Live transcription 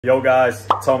Yo guys,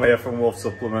 Tom here from Wolf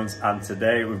Supplements, and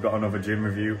today we've got another gym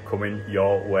review coming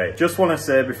your way. Just want to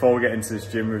say before we get into this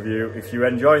gym review, if you're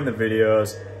enjoying the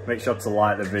videos, make sure to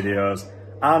like the videos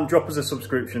and drop us a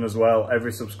subscription as well.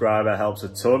 Every subscriber helps a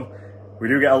ton. We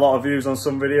do get a lot of views on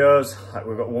some videos. Like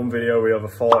we've got one video with over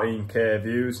 14k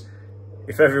views.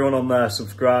 If everyone on there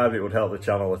subscribed, it would help the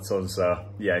channel a ton. So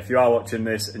yeah, if you are watching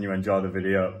this and you enjoy the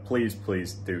video, please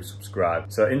do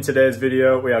subscribe. So in today's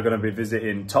video, we are going to be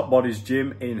visiting Top Body's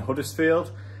gym in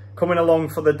Huddersfield. Coming along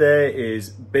for the day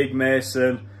is Big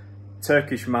Mason,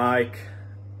 Turkish Mike,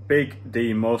 Big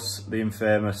D Mus, the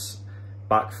infamous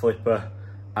back flipper,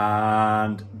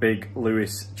 and Big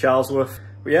Lewis Charlesworth.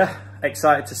 But yeah,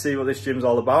 excited to see what this gym's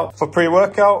all about. For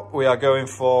pre-workout, we are going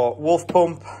for Wolf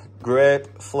Pump,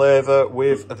 grape flavour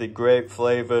with the grape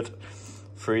flavoured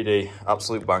 3D.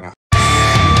 Absolute banger.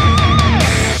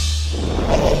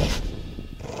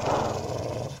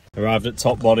 Arrived at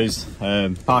Top Body's.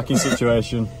 Parking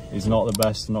situation is not the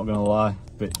best, I'm not going to lie.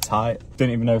 Bit tight.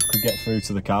 Didn't even know if we could get through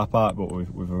to the car park, but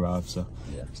we've arrived, so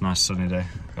yeah. It's a nice sunny day.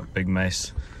 Got Big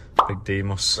Mace, Big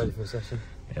Demus. Ready for a session?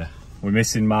 Yeah. We're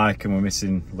missing Mike and we're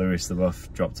missing Lewis. They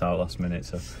both dropped out last minute,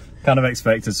 so kind of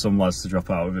expected some lads to drop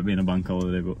out with it being a bank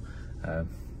holiday, but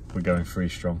we're going 3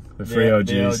 strong. The 3 OGs.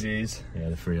 The OGs. Yeah,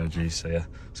 the 3 OGs, so yeah,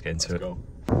 let's get into it. Top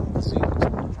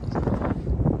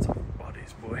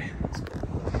Bodies, boy.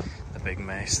 The Big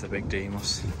Mace, the Big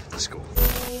Demus. Let's go.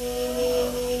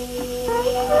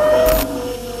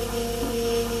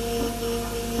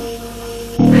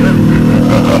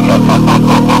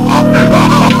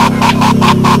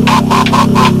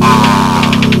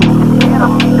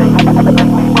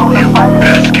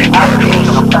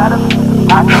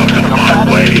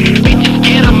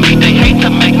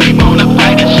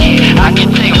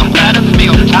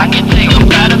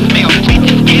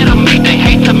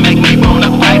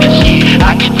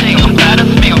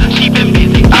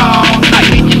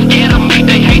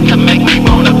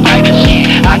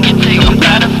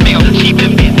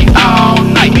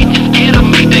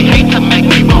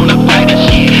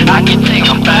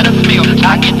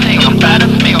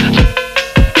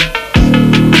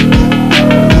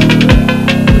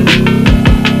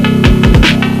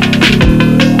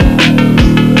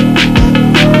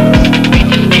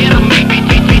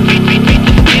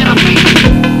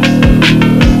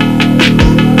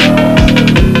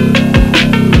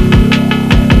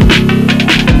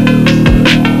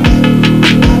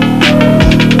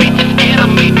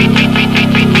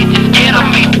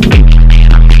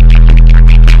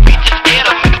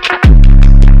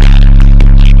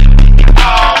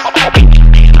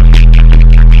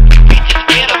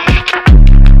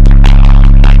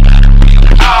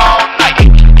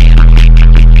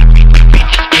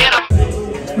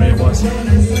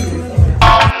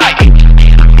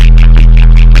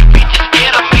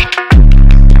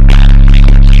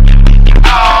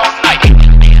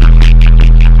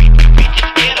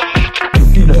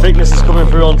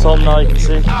 On Tom now, you can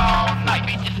see.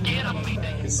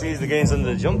 He's the gains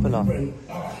under the jumper now.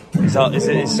 He's out, it's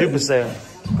Super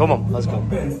Saiyan. Come on, let's go.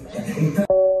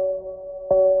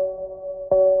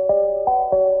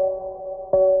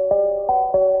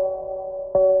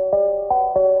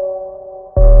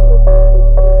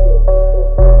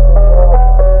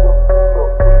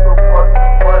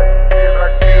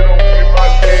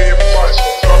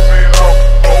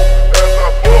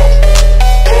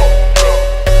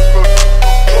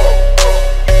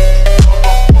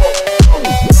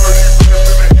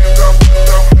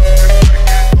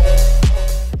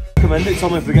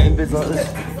 Tommy, if we're getting bids like this.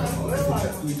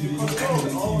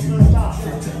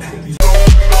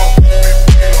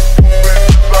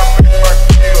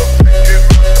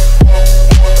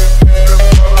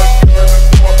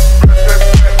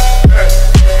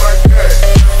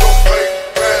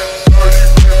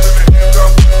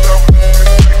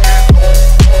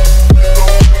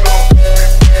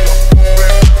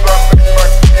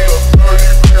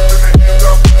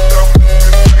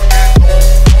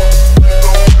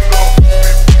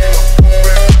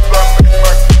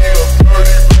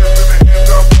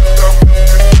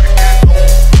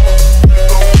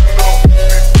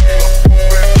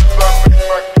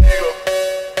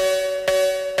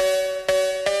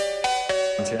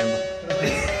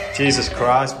 Jesus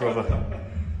Christ, brother.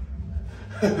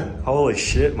 Holy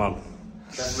shit, man.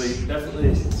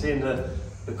 Definitely seeing the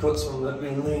cuts from that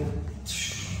being lean.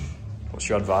 What's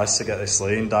your advice to get this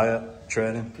lean diet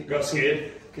training? Keep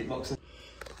boxing. Keep boxing.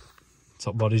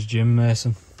 Top Body's gym,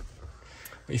 Mason.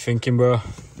 What are you thinking, bro?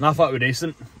 I thought we were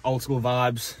decent. Old school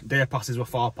vibes. Day passes were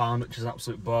 £4, which is an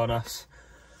absolute bonus.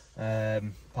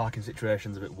 Parking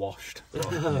situation's a bit washed, but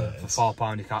for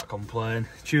 £4 you can't complain.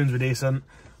 Tunes were decent.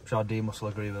 I'm sure Demus will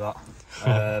agree with that.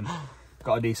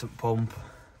 Got a decent pump.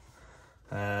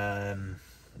 Yeah,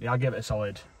 I'll give it a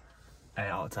solid 8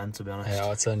 out of 10 to be honest. 8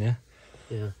 out of 10, yeah?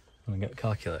 Yeah. I'm gonna get a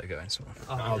calculator going, someone.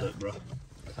 I'll do it, bro.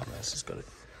 That mess has got it.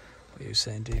 What are you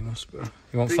saying, Demus, bro?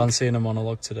 You won't fancy in a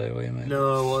monologue today, will you, mate?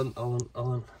 No, I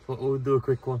want. But we'll do a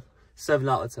quick one. 7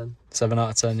 out of 10. 7 out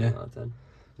of 10, yeah? 7 out of 10.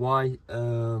 Why?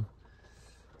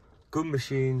 Good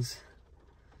machines.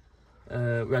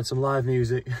 We had some live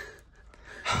music.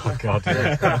 Oh, God.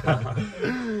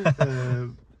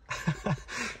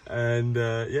 And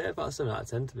yeah, about a 7 out of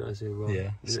 10 to be honest with you. Well,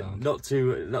 Yeah, sound. not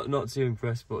too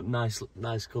impressed, but nice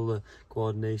colour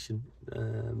coordination.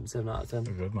 7 out of 10.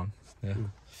 Good, man. Yeah.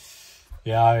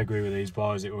 Yeah, I agree with these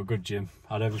boys. It was a good gym.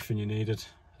 Had everything you needed.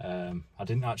 I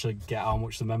didn't actually get how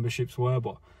much the memberships were,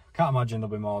 but can't imagine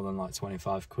there'll be more than like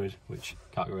 25 quid, which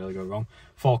can't really go wrong.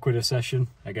 4 quid a session,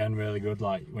 again, really good.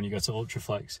 Like when you go to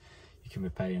Ultraflex, you can be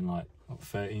paying like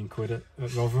 13 quid at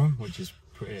Rotherham, which is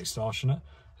pretty extortionate.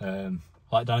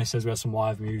 Like Danny says, we had some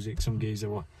live music. Some geezer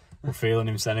were feeling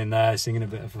him standing there singing a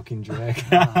bit of fucking Drake.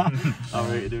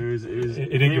 It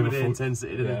didn't give the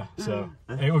intensity, did it? So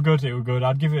it was good. It was good.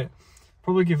 I'd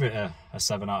probably give it a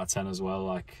 7 out of 10 as well.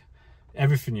 Like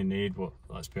everything you need, but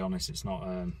let's be honest, it's not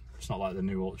like the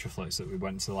new Ultraflex that we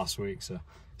went to last week. So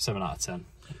 7 out of 10.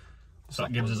 So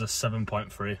that gives us a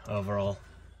 7.3 overall.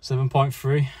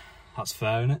 7.3. That's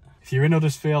fair, innit? If you're in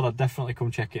Huddersfield, I'd definitely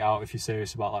come check it out if you're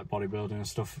serious about like bodybuilding and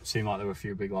stuff. It seemed like there were a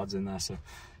few big lads in there, so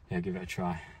yeah, give it a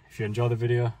try. If you enjoy the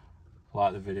video,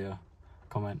 like the video,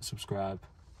 comment, subscribe,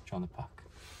 join the pack.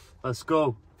 Let's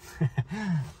go.